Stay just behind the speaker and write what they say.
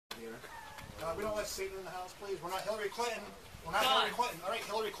We don't let Satan in the house, please. We're not Hillary Clinton. We're not Hillary Clinton. All right,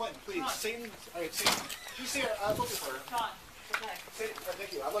 Hillary Clinton, please. Satan. All right, Satan. You see her? I'm looking for her. John, okay. Satan,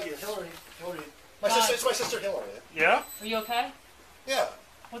 thank you. I love you. Hillary. My sister. It's my sister Hillary. Yeah? Are you okay? Yeah.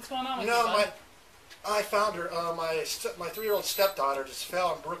 What's going on with you? You I found her. My 3-year-old stepdaughter just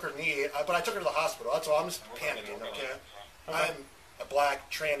fell and broke her knee, but I took her to the hospital. That's all. I'm just panicking, okay? I'm a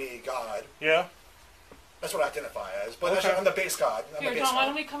black tranny god. Yeah? That's what I identify as. But actually, I'm the base god. Here, John, why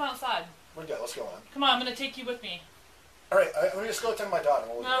don't we come outside? We're good. Let's go on. Come on, I'm going to take you with me. All right, let me just go attend my daughter.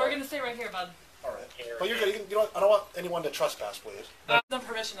 No, we're going to stay right here, bud. All right. But you're good. I don't want anyone to trespass, please. I have no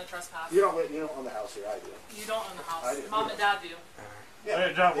permission to trespass. You don't own the house here. I do. You don't own the house. I do. Mom and Dad do. Yeah.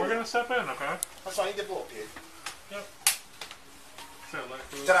 Hey, John, we're going to step in, okay? That's fine. You get a little peek. Yep.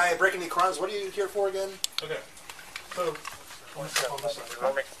 Did I break any crimes? What are you here for again? Okay. So,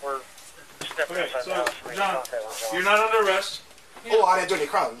 Okay, so, John, you're not under arrest. Yeah. Oh, I didn't do any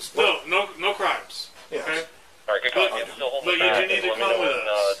crimes. No crimes. Yes. Okay? Alright, But you do need to come with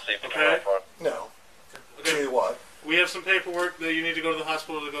us. Okay? No. Okay. Do what? We have some paperwork that you need to go to the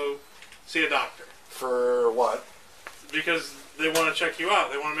hospital to go see a doctor. For what? Because they want to check you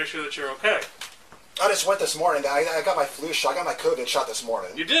out. They want to make sure that you're okay. I just went this morning. I got my flu shot. I got my COVID shot this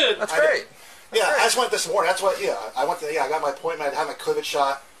morning. You did? That's great. I just went this morning. That's what. Yeah, I got my appointment. I had my COVID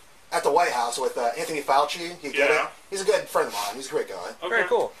shot at the White House with Anthony Fauci. You get it? He's a good friend of mine. He's a great guy. Okay. Very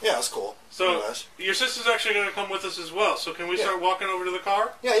cool. Yeah, that's cool. So your sister's actually going to come with us as well. So can we start walking over to the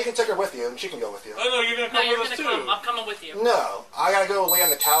car? Yeah, you can take her with you, and she can go with you. Oh no, you're going to come with us too. I'm coming with you. No, I gotta go lay on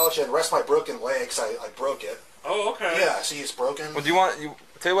the couch and rest my broken leg because I broke it. Oh, okay. Yeah, see, it's broken. Well, do you want?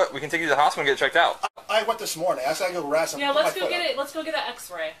 Tell you what, we can take you to the hospital and get it checked out. I went this morning. I said I go rest. Yeah, let's go get it. Let's go get an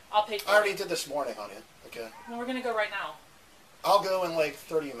X-ray. I'll pay for it. I already did this morning, honey. Okay. No, we're gonna go right now. I'll go in like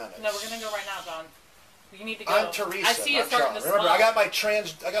 30 minutes. No, we're gonna go right now, John. You need to go. I'm Teresa. I see you starting to smile. Remember, I got my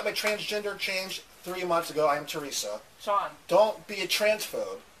transgender changed 3 months ago. I'm Teresa. Sean. Don't be a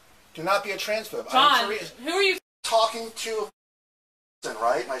transphobe. Do not be a transphobe. John, I'm Teresa. who are you Talking to,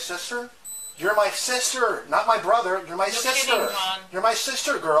 right? My sister? You're my sister, not my brother. You're my sister. Kidding, John. You're my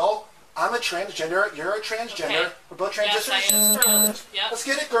sister, girl. I'm a transgender. You're a transgender. Okay. We're both Yes, I am. sisters. Yep. Let's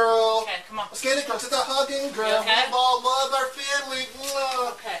get it, girl. Okay, come on. Let's get it, girl. It's a hugging, girl. Okay? We all love our family.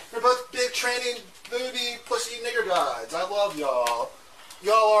 Okay. We're both big tranny, booby, pussy nigger guys. I love y'all.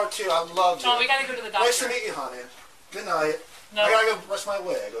 Y'all are too. I love you. John, we gotta go to the doctor. Nice to meet you, honey. Good night. No. I gotta go rest my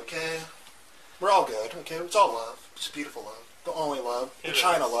leg, okay? We're all good, okay? It's all love. It's beautiful love. The only love. The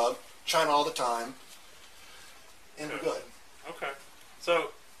China love. China all the time. And we're good. Okay.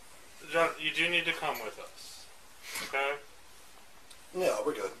 So, John, you do need to come with us. Okay? No,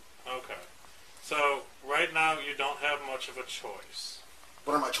 we're good. Okay. So, right now, you don't have much of a choice.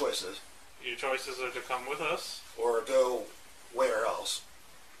 What are my choices? Your choices are to come with us. Or go where else?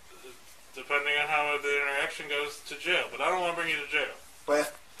 Depending on how the interaction goes, to jail. But I don't want to bring you to jail. But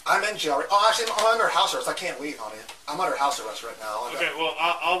if I'm in jail. Oh, actually, I'm under house arrest. I can't leave, honey. I'm under house arrest right now. Okay, well,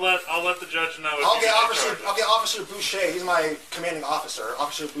 I'll let the judge know. I'll get Officer Boucher. He's my commanding officer.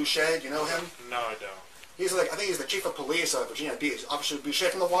 Officer Boucher, do you know him? No, I don't. He's like, I think he's the chief of police of Virginia Beach. Officer Boucher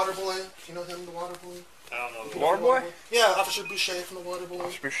from the Water Boy. Do you know him, the Water Boy? I don't know. The Water Boy? Yeah, Officer Boucher from the Water Boy.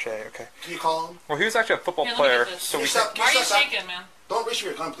 Officer Boucher, okay. Can you call him? Well, he was actually a football Here, player, let me get this. so we Why are you shaking, man? Don't reach for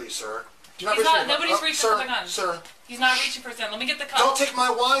your gun, please, sir. Do He's not. Nobody's reaching for the gun. Sir. He's not reaching for his gun. Let me get the cup. Don't take my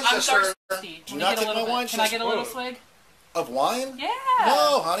wine, I'm sister. thirsty. Do Let me not get a take little my bit. wine, Can I get a little sister. swig? Of wine? Yeah.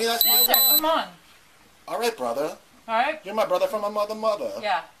 No, honey, that's my Sister, wine. come on. All right, brother. All right. You're my brother from my mother.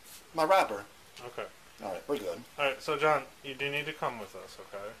 Yeah. My rapper. Okay. All right, we're good. All right, so John, you do need to come with us,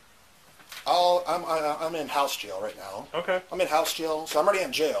 okay? I'm in house jail right now. Okay. I'm in house jail, so I'm already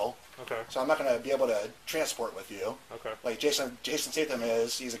in jail. Okay. So I'm not going to be able to transport with you. Okay. Like Jason Statham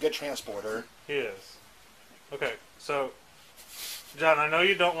is. He's a good transporter. He is. Okay, so, John, I know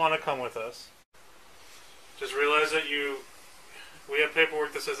you don't want to come with us. Just realize that we have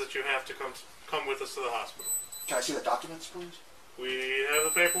paperwork that says that you have to come with us to the hospital. Can I see the documents, please? We have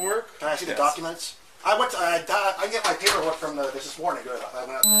the paperwork. Can I see the documents? I get my paperwork from this morning. Good.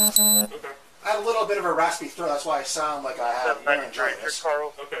 Okay. I had a little bit of a raspy throat. That's why I sound like I have laryngitis.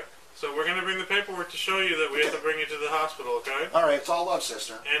 Okay. So we're gonna bring the paperwork to show you that we have to bring you to the hospital, okay? All right, it's all love,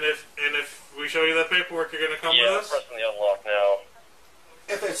 sister. And if we show you that paperwork, you're gonna come with us. Yeah, pressing the unlock now.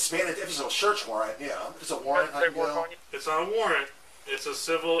 If it's a search warrant, yeah. If it's a warrant, I can go. It's not a warrant. It's a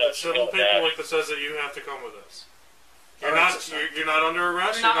civil paperwork that says that you have to come with us. You're not under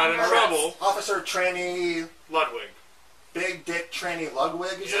arrest. You're not in trouble. Officer Tranny Ludwig. Big Dick Tranny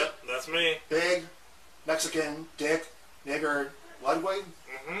Ludwig, is it? Yep, that's me. Big Mexican Dick Nigger Ludwig.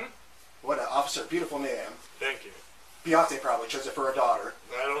 Mm-hmm. What an officer! Beautiful name. Thank you. Beyonce probably chose it for her daughter.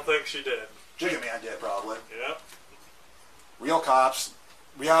 I don't think she did. Jigga Man did, probably. Yep. Real cops,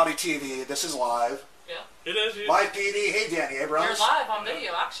 reality TV, this is live. Yeah. It is. Live PD, hey Danny Abrams. You're live on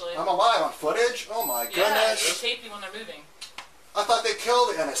video, actually. I'm alive on footage? Oh my Yeah, goodness. they tape you when they're moving. I thought they killed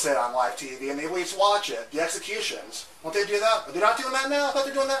the NSA on live TV and they at least watch it. The executions. Won't they do that? Are they not doing that now? I thought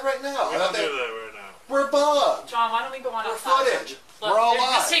they're doing that right now. We don't do that right now. We're bugged. John, why don't we go on We're outside? footage. Look, We're all they're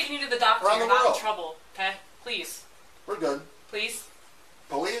live. just taking you to the doctor. Around You're the not world. in trouble, okay? Please. We're good. Please.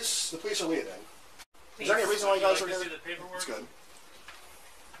 Police? The police are leaving. Please. Is there any reason why you guys are Would you here? like to see the paperwork? It's good.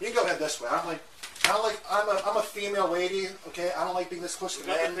 You can go ahead this way. I'm a female lady, okay? I don't like being this close to We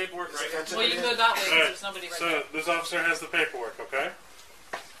got the men. paperwork It's right offensive Well, to you can me. go that way because Alright, there's nobody right so now. this officer has the paperwork, okay?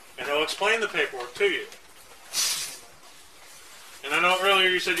 And he'll explain the paperwork to you. And I know earlier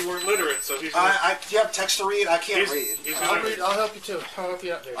you said you weren't literate, so he's gonna... Do you have text to read? I can't read. He's I'll gonna... read. I'll help you too. I'll help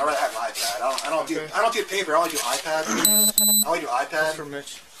you out there. All right, I have an iPad. I don't do paper. I only do iPad. I only do That's for iPad.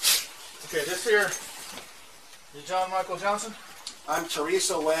 Mitch. Okay, this here. You John Michael Johnson? I'm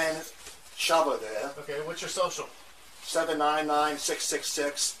Teresa Lynn Chabot. Okay, what's your social?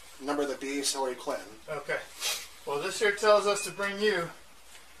 799666. Number of the beast, Hillary Clinton. Okay. Well, this here tells us to bring you.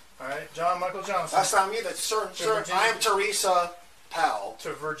 All right, John Michael Johnson. That's not me. That's sir. I am Teresa Powell.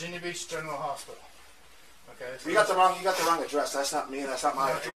 To Virginia Beach General Hospital. Okay. So You got the wrong address. That's not me. That's not my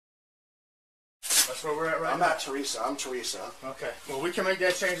address. That's where we're at right I'm now. not Teresa. I'm Teresa. Okay. Well, we can make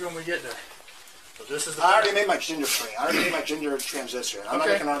that change when we get there. So this is the. I already made my gender transition. I'm not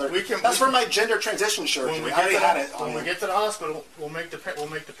Okay, making another. we can- That's we for my gender transition surgery. When we I get already to had the, it. when we get to the hospital, we'll make the pending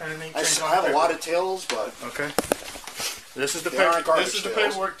I change. I have a lot of tails, but Okay. This is the They aren't garbage this is the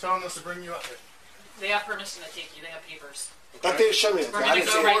tails. paperwork telling us to bring you up there. They have permission to take you. They have papers. that did show me. We're I gonna didn't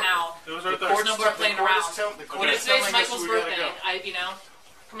go see it. right now. It was right The there. court's No more playing the court is around. tell- the court When is it's telling us Michael's we gotta birthday, go.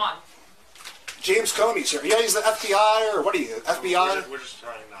 come on. James Comey's here. Yeah, he's the FBI or what are you? FBI? We're just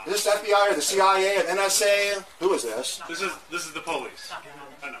trying not. Is this FBI or the CIA or NSA? Who is this? This is the police. Not gonna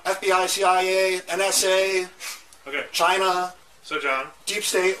happen. I know. FBI, CIA, NSA, Okay, China, so John, deep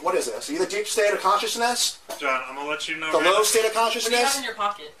state. What is this? Are you the deep state of consciousness? John, I'm gonna let you know. The right low state of What do you have consciousness? in your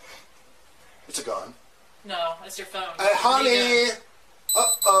pocket? It's a gun. No, it's your phone. Honey.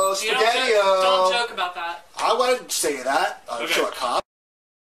 Uh-oh, You don't spaghetti-o. joke about that. I wouldn't say that. I'm Okay. sure a cop.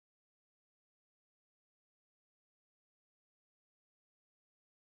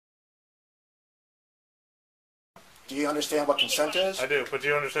 Do you understand what consent is? I do, but do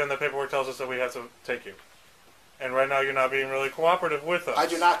you understand that paperwork tells us that we have to take you? And right now you're not being really cooperative with us. I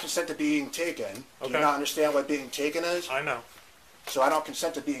do not consent to being taken. Do Okay. you not understand what being taken is? I know. So I don't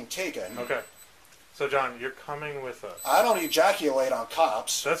consent to being taken. Okay. So John, you're coming with us. I don't ejaculate on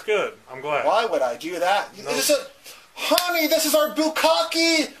cops. That's good. I'm glad. Why would I do that? No. Honey, this is our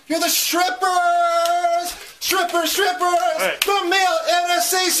bukkake. You're the strippers. Strippers. Hey. The male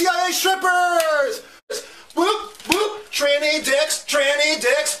NSA CIA strippers. Whoop, whoop. Tranny dicks.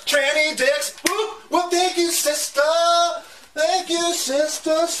 Whoop, whoop. Thank you, sister. Thank you,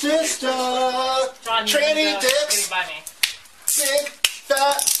 sister. John, you Tranny need to dicks. get by me. Big,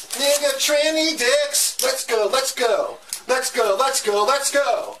 fat, nigga, tranny dicks. Let's go.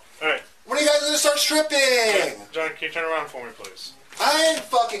 All right. When are you guys gonna start stripping? John, can you turn around for me, please? I ain't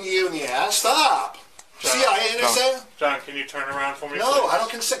fucking you in the ass. Stop. John, CIA, NSA? John, can you turn around for me, No, please? I don't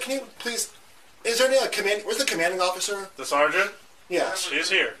consent. Can you please? Is there any command? Where's the commanding officer? The sergeant? Yes. She's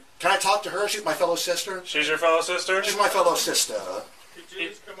here. Can I talk to her? She's my fellow sister. She's your fellow sister? She's my fellow sister.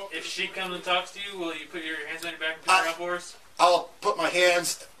 If she comes and talks to you, will you put your hands on your back and I- turn around for us? I'll put my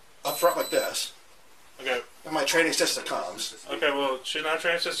hands up front like this, Okay. and my training sister comes. Okay, well, she's not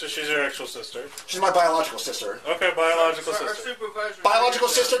your sister, she's your actual sister. She's my biological sister. Okay, biological Our sister. supervisor. Biological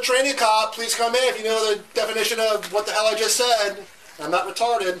sister training cop, please come in if you know the definition of what the hell I just said. I'm not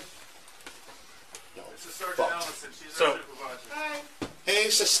retarded. It's a Sergeant Fuck. Allison. She's So- our supervisor. Hey,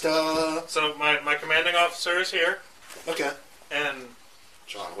 sister. So, my commanding officer is here, Okay. and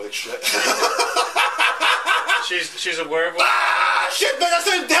John Wick shit. she's aware of what... Ah, shit, man, that's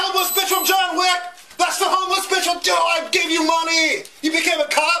the homeless bitch from John Wick. That's the homeless bitch from Joe. I gave you money. You became a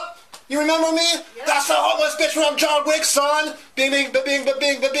cop. You remember me? Yeah. That's the homeless bitch from John Wick, son. Bing, bing, bing, bing,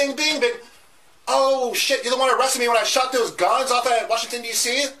 bing, bing, bing, bing, bing. Oh, shit, you're the one who arrested me when I shot those guns off at Washington,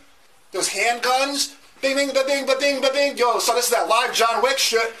 D.C.? Those handguns? Bing, bing, ba, bing, ba, bing, ba, bing. Yo, so this is that live John Wick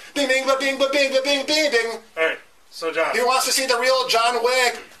shit. Bing, bing, ba, bing, ba, bing, ba, bing, bing, bing. Alright, so John. Who wants to see the real John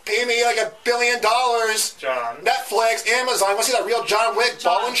Wick? Pay me like $1 billion. John. Netflix, Amazon. You want to see that real John Wick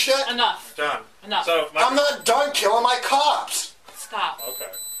John, ballin' shit? Enough. John. Enough. So, I'm not done killing my cops. Stop. Okay.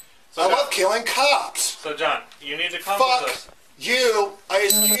 So, I John, love killing cops. so John, you need to come Fuck with us. you,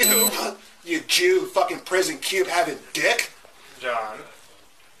 you Jew fucking prison cube having dick. John.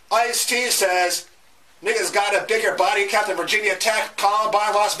 Ice-T says, niggas got a bigger body count than Virginia Tech,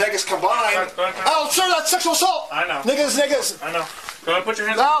 Columbine, Las Vegas combined. Oh, sure, that's sexual assault. I know. Niggas. I know. Go ahead, put your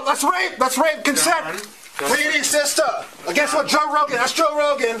hands No, that's rape. That's rape. Consent. Pleading sister. Against what? Joe Rogan. That's Joe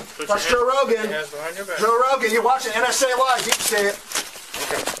Rogan. That's Joe Rogan. Joe Rogan. You're watching NSA Live. You can see it.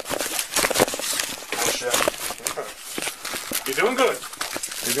 Okay. Oh, shit. Okay. You're doing good.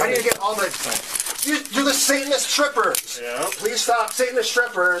 I need to get all the... Do the Satanist strippers. Yeah. Please stop. Satanist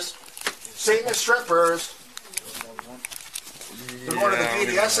strippers. Satanist strippers. They're going to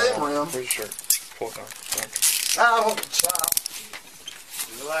the BDSM room. Where's your shirt? Pull it down. Oh, stop.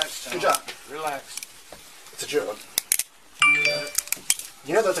 Relax, John. Good job. Relax. It's a joke.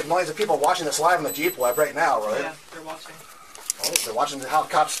 You know there's like millions of people watching this live on the Deep Web right now, right? Yeah, they're watching. Oh, they're watching how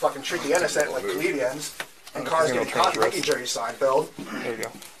cops fucking treat the innocent like comedians and cars getting caught making Jerry Seinfeld. There you go.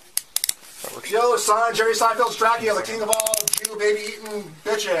 That works. Yo, son, Jerry Seinfeld's Dracula, the king of all Jew baby-eating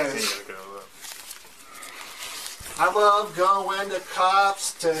bitches. I love going to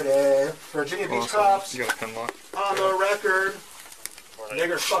cops today. Virginia Beach cops You got a pin lock. on the record.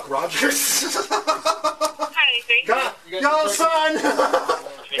 Nigger fuck Rogers. God, yo, son!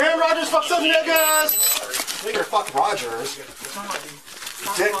 Aaron Rodgers fucks some niggas! Nigger fuck Rogers.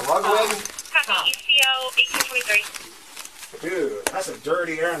 Dick Rugwig. ECO 1823. Dude, that's a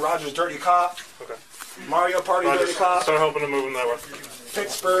dirty Aaron Rodgers dirty cop. Okay. Mario Party dirty cop. Start hoping to move him that way.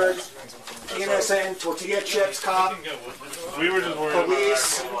 Pittsburgh. Innocent tortilla chips cop. We were just worried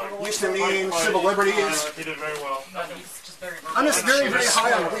Police. Used to mean civil liberties. He did very well. I'm just very, very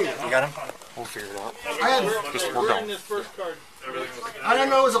high on weed. You got him? We'll figure it out. Just work on. I didn't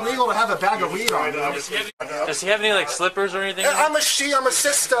know it was illegal to have a bag of weed on me. Does he have any like slippers or anything? I'm a she. I'm a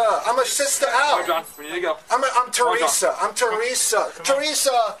sister. I'm a sister out. John, we need to go. I'm Teresa. I'm Teresa.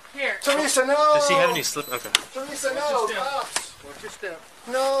 Teresa. Here. Teresa, no. Does he have any slip? Okay. Teresa, no. Cops.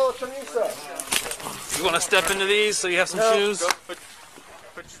 No, Teresa. You want to step into these so you have some shoes?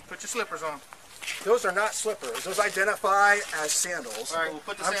 Put your slippers on. Those are not slippers. Those identify as sandals. All right, we'll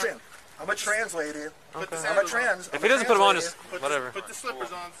put the I'm sandals. I'm a trans lady. Put the I'm a sandals on. trans. If he doesn't put them on, just Put whatever. Put the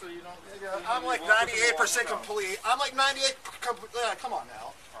slippers on so you don't. I'm like 98% complete. I'm like 98. Come on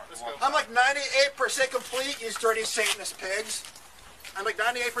now. I'm like 98% complete. You dirty Satanist pigs. I'm like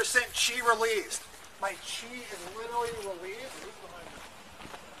 98% chi released. My chi is literally released.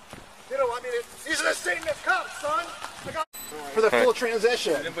 You don't want me to. These are the Satanist cops, son. For the full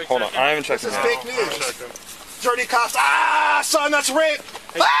transition. Hold on, I haven't checked This it is out. fake news. Dirty cops. Ah, son, that's rape.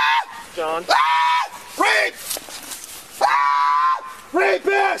 Ah! John. Ah! Rape! Ah!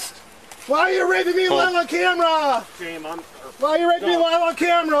 Rapist! Why are you raping me live on camera? Why are you raping me live on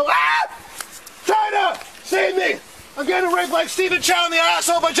camera? Ah! China! Save me! I'm getting raped like Stephen Chow in the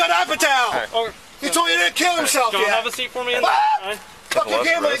asshole by Judd Apatow! Oh, He told you he didn't kill himself John, yet! have a seat for me. In there. Ah! Fucking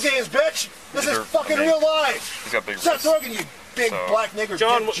gambling games, bitch! This is fucking real life! He's got big Seth wrists. Rogen, you big black nigger.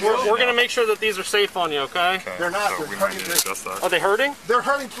 John, dick we're Jew. going to make sure that these are safe on you, okay? Okay, They're not, so they're we might hurting need to your- adjust that. Are they hurting? They're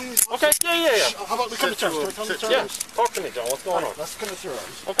hurting, please. Okay, yeah. How about we come to terms? Can we come to terms? Yeah, talk to me, John. What's going on? Let's come to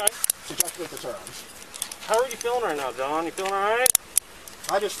terms. Okay. Suggest with the terms. How are you feeling right now, John? You feeling all right?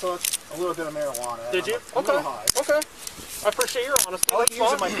 I just took a little bit of marijuana. Did you? I'm a Okay. little high. Okay. I appreciate your honesty. I like That's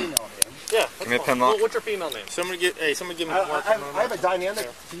using fine. my female name. Yeah, Give me a that's pen fine. lock. What's your female name? Somebody give me I have a dynamic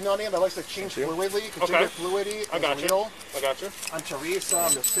female name that likes to change fluidly, continue Okay. fluidity. I got you. Real. I got you. I'm Teresa,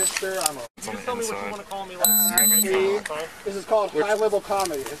 I'm the sister, I'm a... It's on the Tell me what you inside. want to call me. Like, Okay. This is called high-level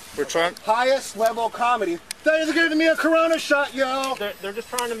comedy. We're trying. Highest level comedy. That is giving me a Corona shot, yo! they're just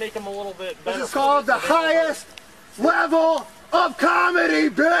trying to make them a little bit better. This is called the highest level of comedy,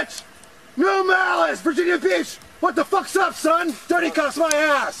 bitch! New Malice, Virginia Beach! What the fuck's up, son? Dirty cuffs my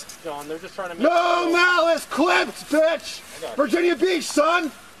ass! John, they're just trying to make No Malice clips, bitch! Virginia Beach,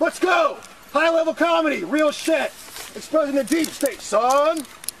 son! Let's go! High level comedy, real shit! Exposing the deep state, son!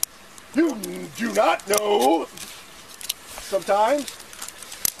 You do not know! Sometimes.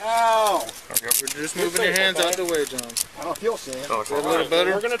 Ow! We're just moving your hands out the way, John. I don't feel safe. That looks A a little lot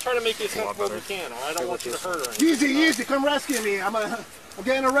better. We're going to try to make you as comfortable as we can. I don't want you to hurt or anything. Easy, easy, come rescue me. I'm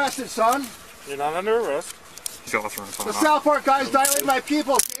getting arrested, son. You're not under arrest. He's got lots of The South Park guys dilated my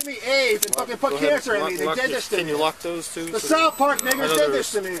pupils, gave me AIDS, and fucking put cancer in me. They did this to Can me. you lock those two? The South Park niggers did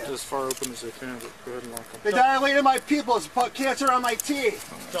this to me. As far open as they can, but go ahead and lock them. They dilated my pupils, put cancer on my teeth.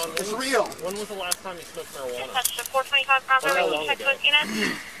 John, It's real. when was the last time you smoked marijuana? Touch the 425 Bravo How long Road, ago? Texas,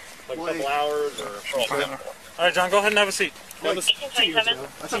 Tina. Like a couple hours or... Fine. All right, John, go ahead and have a seat. Have a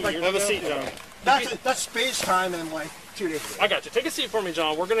seat, John. That's space time in like 2 days ago. I got you. Take a seat for me,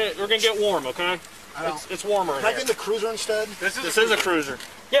 John. We're gonna get warm, okay? It's warmer in Can I here. get in the cruiser instead? This is a cruiser.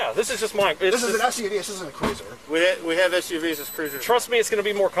 Yeah, this is just mine. This is an SUV. This isn't a cruiser. We have SUVs as cruisers. Trust me, it's gonna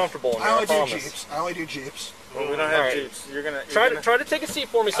be more comfortable in here. I only do promise. Jeeps. I only do Jeeps. Well, we don't have Alright. Jeeps. Try to take a seat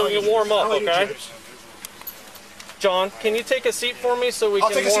for me so we can warm up, okay? John, can you take a seat for me so we I'll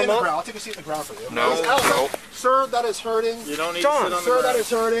can take a seat warm in the up? ground. I'll take a seat in the ground for you. No, no. Sir, that is hurting. You don't need John, to sit on the Sir, that ground. is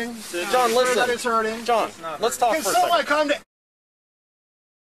hurting. John, Sir, listen. that is hurting. John, let's talk Can for a someone second. come to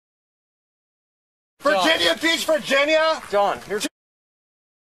Virginia Beach, Virginia? John, here's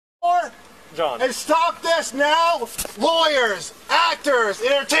John. And stop this now! Lawyers, actors,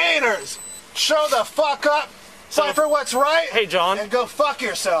 entertainers, show the fuck up, fight for what's right, Hey, John. and go fuck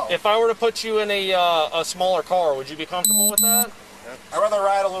yourself. If I were to put you in a smaller car, would you be comfortable with that? I'd rather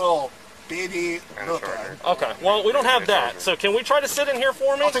ride a little baby moped. Okay. Well, we don't have that. So can we try to sit in here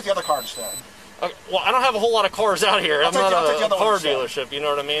for me? I'll take the other car instead. Okay. Well, I don't have a whole lot of cars out here. I'm not I'll take the a other car one instead. dealership. You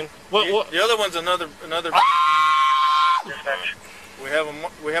know what I mean? What? The other one's another.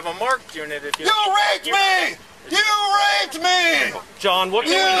 We have a marked unit. If you. You raped me! You raped me! John, what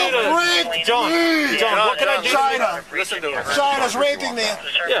can we do You to? raped John, me! John, what can I do? China. Listen to her. China's raping me.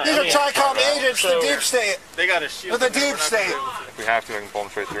 Yeah, These I are mean, Chi-Com agents, the deep state. They got a shield. They're the deep state. If we have to, I can pull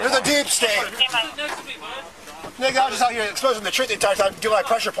them straight through. They're the deep state. Nigga, I was just out here exposing the truth the entire time, doing my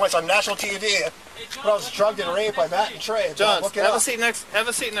pressure points on national TV. But I was drugged and raped by Matt and Trey. John, Look it have up. a seat next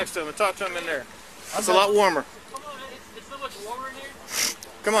to him and talk to him in there. It's a lot warmer. It's so much warmer in here.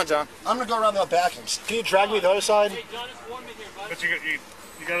 Come on, John. I'm gonna go around the back. Can you drag me to the other side? Hey, John, it's warm in here, bud. But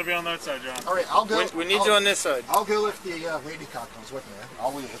you got to be on that side, John. All right, I'll go. We need you on this side. I'll go if the lady cop comes with me.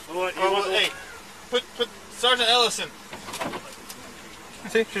 I'll leave. Hey, put Sergeant Ellison.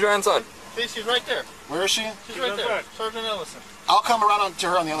 See, she's right inside. See, she's right there. Where is she? She's right there. Sergeant Ellison. I'll come around to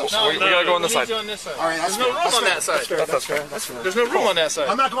her on the other side. we gotta go on this we need side. you on this side. All right, that's There's no fair. room on that That's side. fair. That's fair. That's fair. There's no room on that side.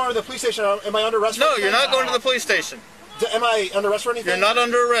 I'm not going to the police station. Am I under arrest? No, for you're anything? not going to the police station. Am I under arrest for anything? You're not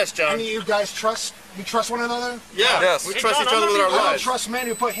under arrest, John. Any of you guys trust? You trust one another? Yeah. Yes. We Hey, trust John, each other with our I don't lives. trust men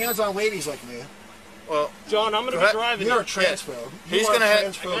who put hands on ladies like me. Well, John, I'm going to Go be ahead. driving. You're a you. transphobe. He's You are gonna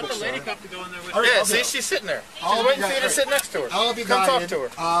have- transphobic, Got the lady sir. cop to go in there with All right, yeah. I'll See, go. she's sitting there. I'll She's be waiting for you to guided. sit next to her. I'll be Come guided. talk to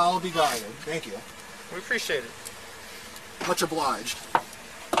her. I'll be guided. Thank you. We appreciate it. Much obliged.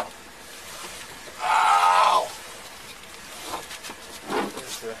 Ow!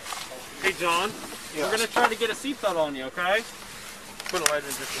 Hey, John, Yes. we're going to try to get a seatbelt on you, okay? Put a light in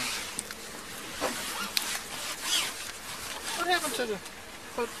this one. What happened to the...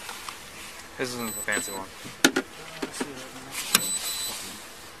 His isn't the fancy one.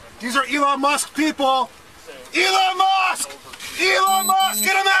 These are Elon Musk people. Elon Musk! Elon Musk!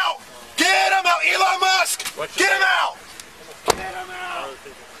 Get him out! Get him out! Elon Musk! Get him out!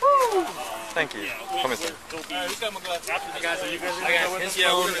 Thank you. Come in, sir. Guys, are you guys going to go with us? His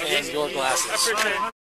phone and your glasses.